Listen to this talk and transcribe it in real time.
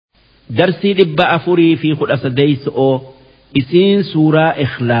درسي لبا أفري في خل أسديس أو إسين سورة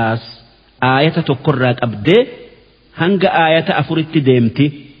إخلاص آية تقرأ أبدي هنگ آية أفرت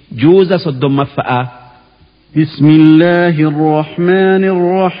ديمتي جوز صدم مفأ بسم الله الرحمن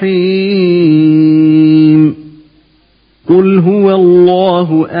الرحيم قل هو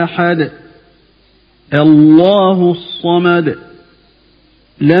الله أحد الله الصمد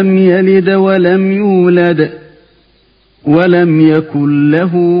لم يلد ولم يولد ولم يكن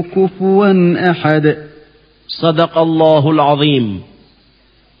له كفوا أحد صدق الله العظيم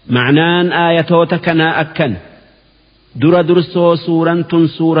معنان آياتوتكنا أكن درسو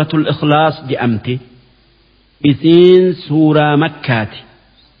سورة الإخلاص جأمتي إسين سورة مكات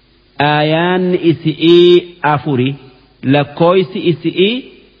آيان إسئي أفري لكويس إسئي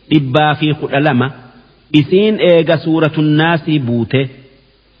إبا في قلما إسين إيغا سورة الناس بوته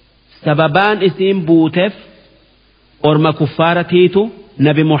سببان إسين بوتف أرما كفارتيتو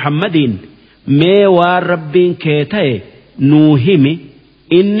نبي محمدين ميوار ربين كيتاي نوهمي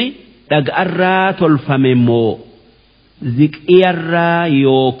إني تقرى الفممو زكئيرا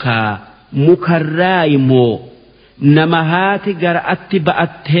يوكا مكراي مو نمهاتي قرأت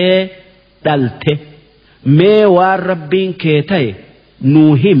بأته دلته ميوار ربين كيتاي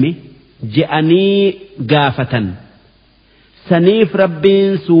نوهمي جأني قافة سنيف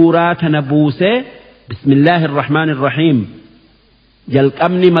ربين سورة نبوسه بسم الله الرحمن الرحيم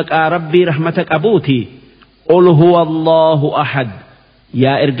جلقمني مكا ربي رحمتك أبوتي قل هو الله أحد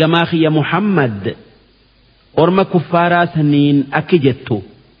يا إرجماخي يا محمد أرم كفارا سنين أكجتو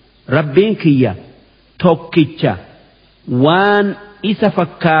ربين كيا توكيتشا وان إسا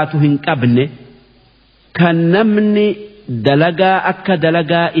فكاتو هنكبن كان نمني دلقا أكا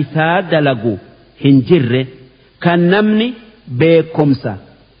دلقا إسا دلقو هنجر كان نمني بيكمسا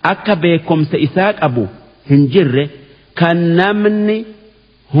akka beekumsa isaa qabu hin jirre kan namni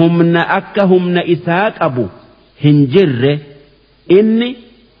humna akka humna isaa qabu hin jirre inni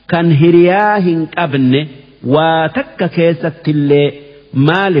kan hiriyaa hin qabne waa takka keessattillee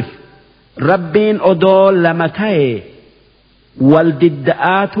maalif rabbiin odoo lama ta'e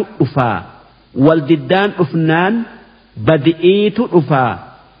waldidda'aatu dhufaa waldiddaan dhufnaan badi'iitu dhufaa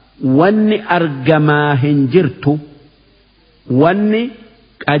wanni argamaa hin jirtu wanni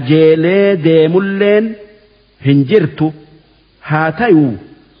qajeelee deemulleen hin jirtu haa ta'uu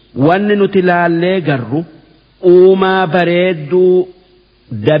wanni nuti laallee garru uumaa bareedduu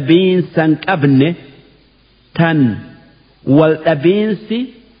dabiinsan qabne tan wal dhabiinsi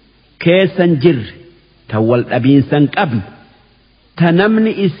keessan jirre tan wal dhabiinsan qabne ta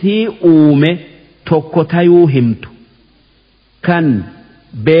namni isii uume tokko tayuu himtu kan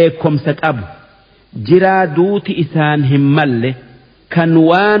beekumsa qabu jiraa duuti isaan hin malle kan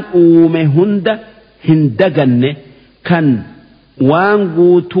waan uume hunda hin daganne kan waan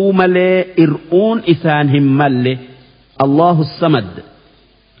guutuu malee ir'uun isaan hin malle Allahu samad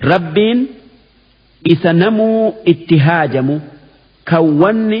rabbiin isa namuu itti haajamu kan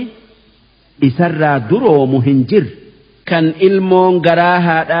wanni isarraa duroomu hin jirre kan ilmoon garaa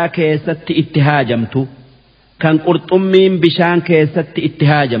haadhaa keessatti itti haajamtu kan qurxummiin bishaan keessatti itti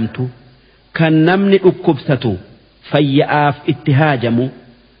haajamtu kan namni dhukkubsatu fayya'aaf itti haajamu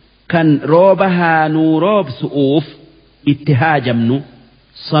kan rooba haanuu roobsu'uuf itti haajamnu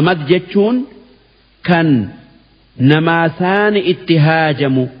samad jechuun kan namaasaani itti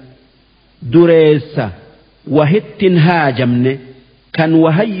haajamu dureessa wahittin haajamne kan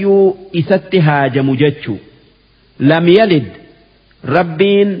wahayyuu isatti haajamu jechuu lam yalid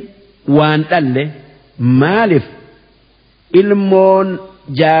rabbiin waan dhalle maalif ilmoon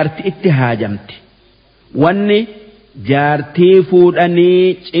jaarti itti haajamti wanni jaartii fuudhanii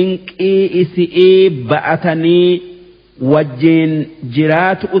cinqii isi'ii ba'atanii wajjiin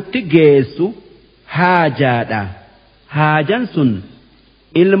jiraatu utti geessu haajaadha haajan sun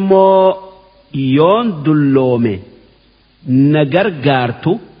ilmoo yoon dulloome na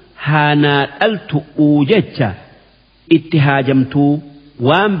gargaartu haanaa dhaltu'uu jecha itti haajamtuu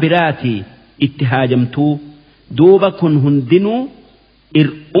waan biraatii itti haajamtuu duuba kun hundinuu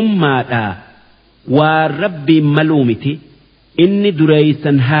ir'ummaadhaa waan rabbiin maluu miti inni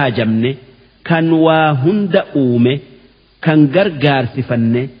dureeysan haajamne kan waa hunda uume kan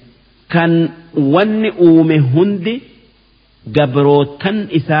gargaarsifanne kan wanni uume hundi gabrootan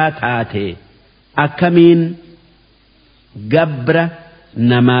isaa taate akkamiin gabra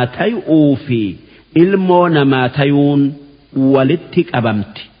namaa tayuu fi ilmoo namaa tayuun walitti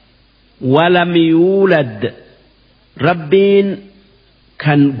qabamti walam yuulad rabbiin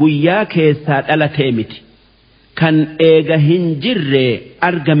kan guyyaa keessaa dhalatee miti kan eega hin jirre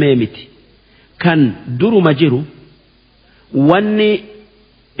argamee miti kan duruma jiru wanni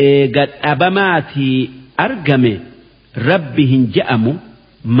eega dhabamaatii argame rabbi hin je'amu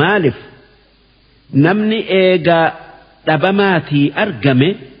maalif namni eega dhabamaatii argame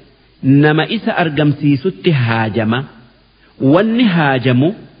nama isa argamsiisutti haajama wanni haajamu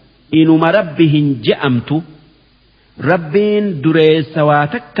inuma rabbi hin je'amtu rabbiin dureessa waa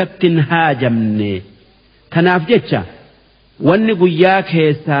takkattin haajamne tanaaf jecha wanni guyyaa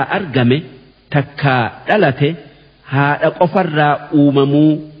keessaa argame takkaa dhalate haadha qofarraa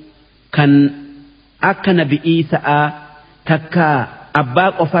uumamuu kan akka nabi Iisa'aa takkaa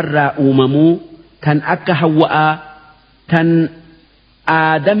abbaa qofarraa uumamuu tan akka Hawwa'aa tan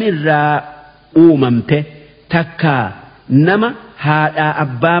aadamirraa uumamte takkaa nama haadhaa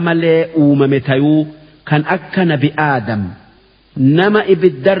abbaa malee uumame tayuu kan akka nabi Aadam nama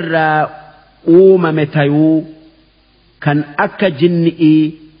ibiddarraa uumame tayuu kan akka jinni'ii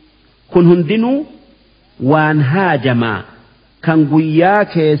kun hundinuu waan haajamaa kan guyyaa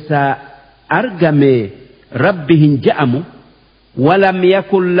keessaa argame rabbi hin je'amu walam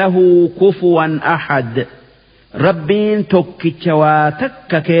yakun lahu kufuwan ahad rabbiin tokkicha waa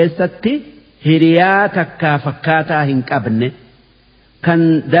takka keessatti hiriyaa takkaa fakkaataa hin qabne kan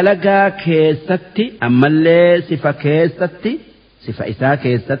dalagaa keessatti ammallee sifa keessatti sifa isaa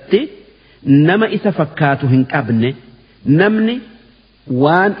keessatti nama isa fakkaatu hin qabne namni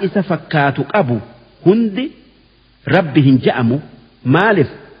waan isa fakkaatu qabu hundi rabbi hin je'amu maalif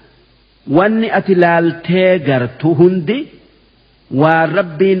wanni ati laaltee gartu hundi waan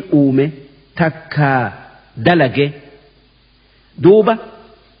rabbiin uume takkaa dalage duuba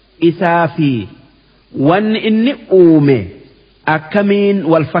isaa fi wanni inni uume akkamiin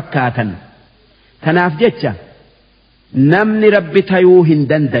wal fakkaatan tanaaf jecha namni rabbi tayuu hin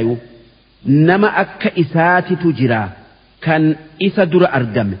dandayu nama akka isaatitu jira kan isa dura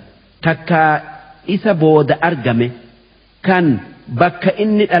argame takkaa isa booda argame kan bakka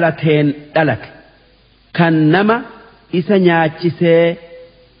inni dhalateen dhalate kan nama isa nyaachisee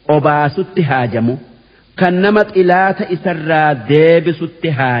obaasutti haajamu kan nama xilaata isarraa deebisutti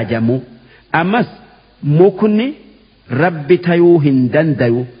haajamu ammas mukni rabbi tayuu hin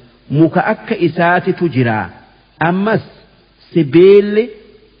dandayu muka akka isaatitu jira ammas sibiilli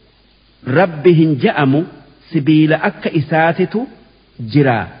rabbi hin je'amu sibiila akka isaatitu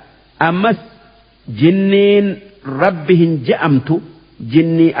jira ammas jinniin rabbi hin je'amtu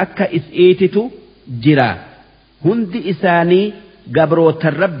jinnii akka isiititu jira hundi isaanii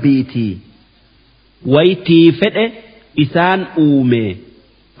gabrootan rabbiitii waytii fedhe isaan uume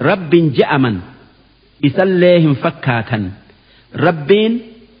rabbin je'aman isallee hin fakkaatan rabbiin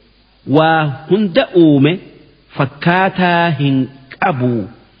waa hunda uume fakkaataa hin qabu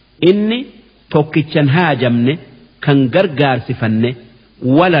inni tokkichan haajamne kan gargaarsifanne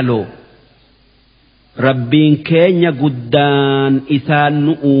walaloo rabbiin keenya guddaan isaan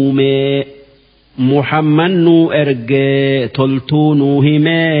nu uume Muhammad nu ergee toltuu nu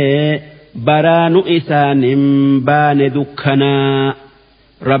himee baraanu isaan hin baane dukkanaa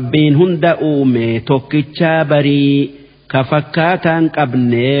rabbiin hunda uume tokkichaa barii ka fakkaataan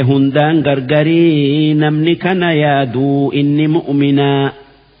qabnee hundaan gargarii namni kana yaaduu inni mu'minaa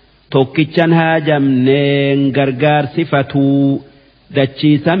tokkichan haajamneen gargaarsifatuu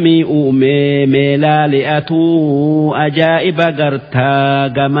dachii samii uumee meelaali'atuu ajaa'iba gartaa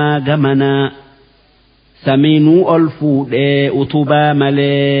gamaa gamanaa samiinuu ol fuudhee utubaa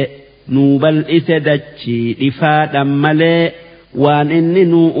malee nuu bal'ise dachii dhifaadhan malee waan inni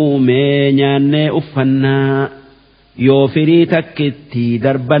nuu uumee nyaannee uffannaa yoo firii takkitti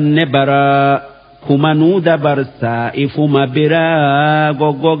darbanne baraa kumanuu dabarsaa ifuma biraa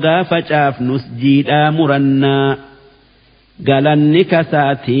goggogaa facaafnus jiidhaa murannaa galanni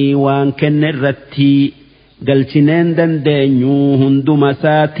kasaatii waan kenne irratti galchineen dandeenyuu hunduma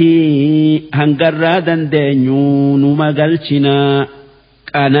saatii hangarraa dandeenyuu numa galchinaa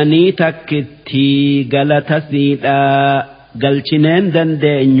qananii takkitti galata siidhaa galchineen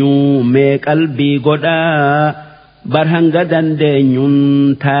dandeenyuu mee qalbii godhaa bar hanga dandeenyuun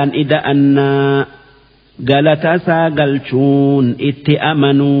taan ida'annaa galata isaa galchuun itti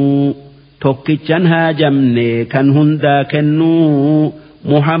amanuu tokkichan haajamne kan hundaa kennuu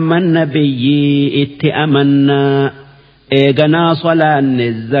Muhammad nabiyyii itti amannaa eeganaa salaanne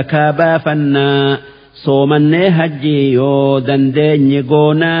zakaa baafannaa soomannee hajjii yoo dandeenye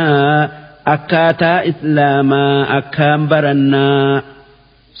goonaa akkaataa islaamaa akkaan barannaa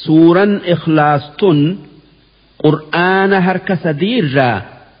suuraan ikhlaastun qur'aana harka sadiirraa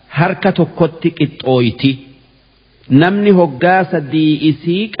harka tokkotti qixxooyti namni hoggaa sadii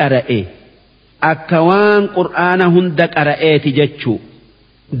isii qara'e akka waan qur'aana hunda qara'eeti jechuu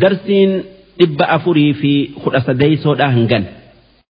darsiin 413 hangan